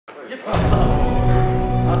이게 더 낫다.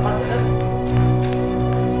 아, 다시 해?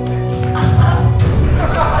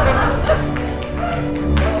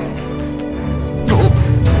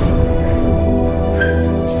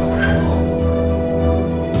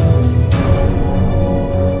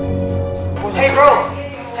 Hey bro!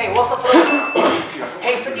 Hey, what's up bro?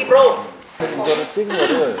 Hey, 스키 bro! 이거를 찍은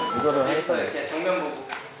거를 이거를 하겠다는 이렇게 정면 보고.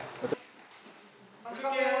 같이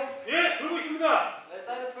갈게요. 예, 돌고 있습니다. 네,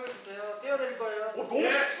 사이드 풀어주세요. 띄워드릴 거예요. 너무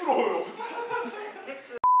쑥스러워요.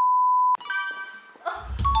 텍스.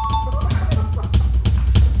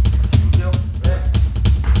 네.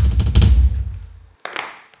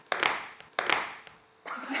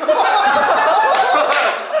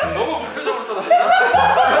 너무 무표정으로 떠나니까.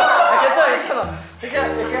 괜찮아.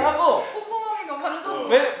 이렇게 하고. 콧구멍이가 완전.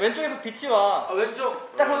 왼쪽에서 빛이 와. 아,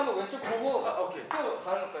 왼쪽. 딱 하는 거 왼쪽 보고. 아, 오케이. 또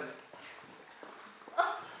가는 것까지.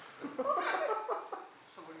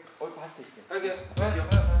 어디 봤을 때 있지. 이렇게.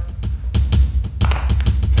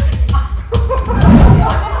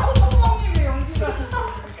 콧구멍님의 연기가.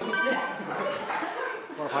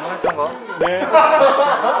 가능했던 거? 네.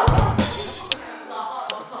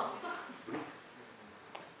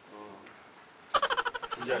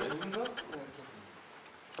 이제 아닌가?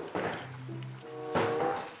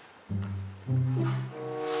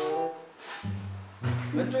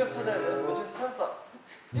 왼쪽에서 찾아야 돼. 왼쪽에서 찾았다.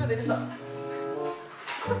 뛰어내린다.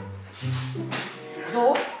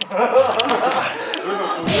 무서워?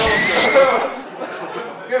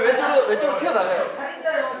 그냥 왼쪽으로 튀어나가요.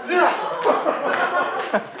 살인자요.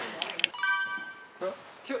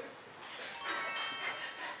 큐.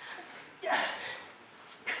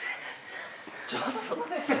 좋았어.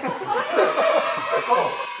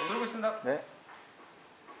 누르고 있습니다. 네.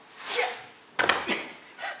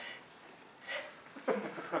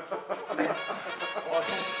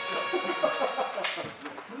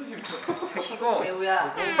 키고.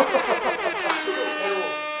 배우야.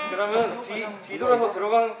 그러면 뒤돌아서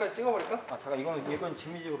들어가는 것까지 찍어버릴까? 아 잠깐 이건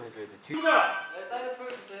지미직으로 해줘야 돼. 네, 사이드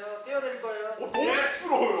풀어주세요. 띄워드릴 거예요. 너무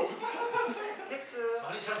쑥스러워요. 텍스.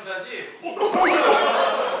 많이 창피하지?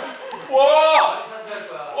 와! 많이 창피할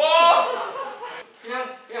거야. 와!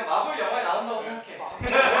 그냥 마블 영화에 나온다고 생각해.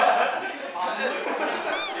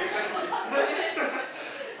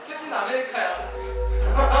 캡틴 아메리카야.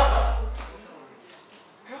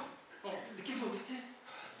 느낌이 어딨지?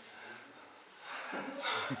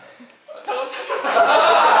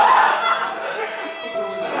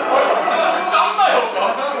 땀나요.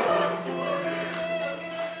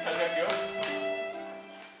 다시 할게요.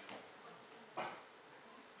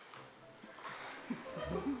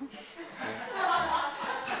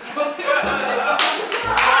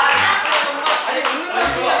 아니 웃는 거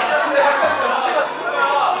아니야.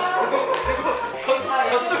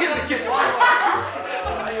 저쪽에 느낌.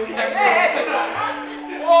 여기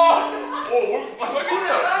와! 얼굴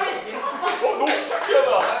빨개지네요. 너무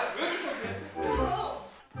창피하다.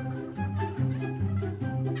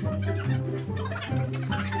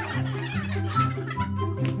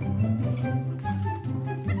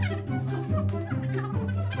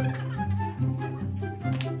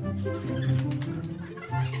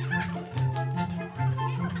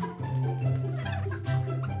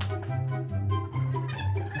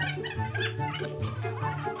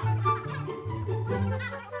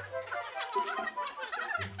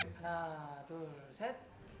 하나, 둘, 셋.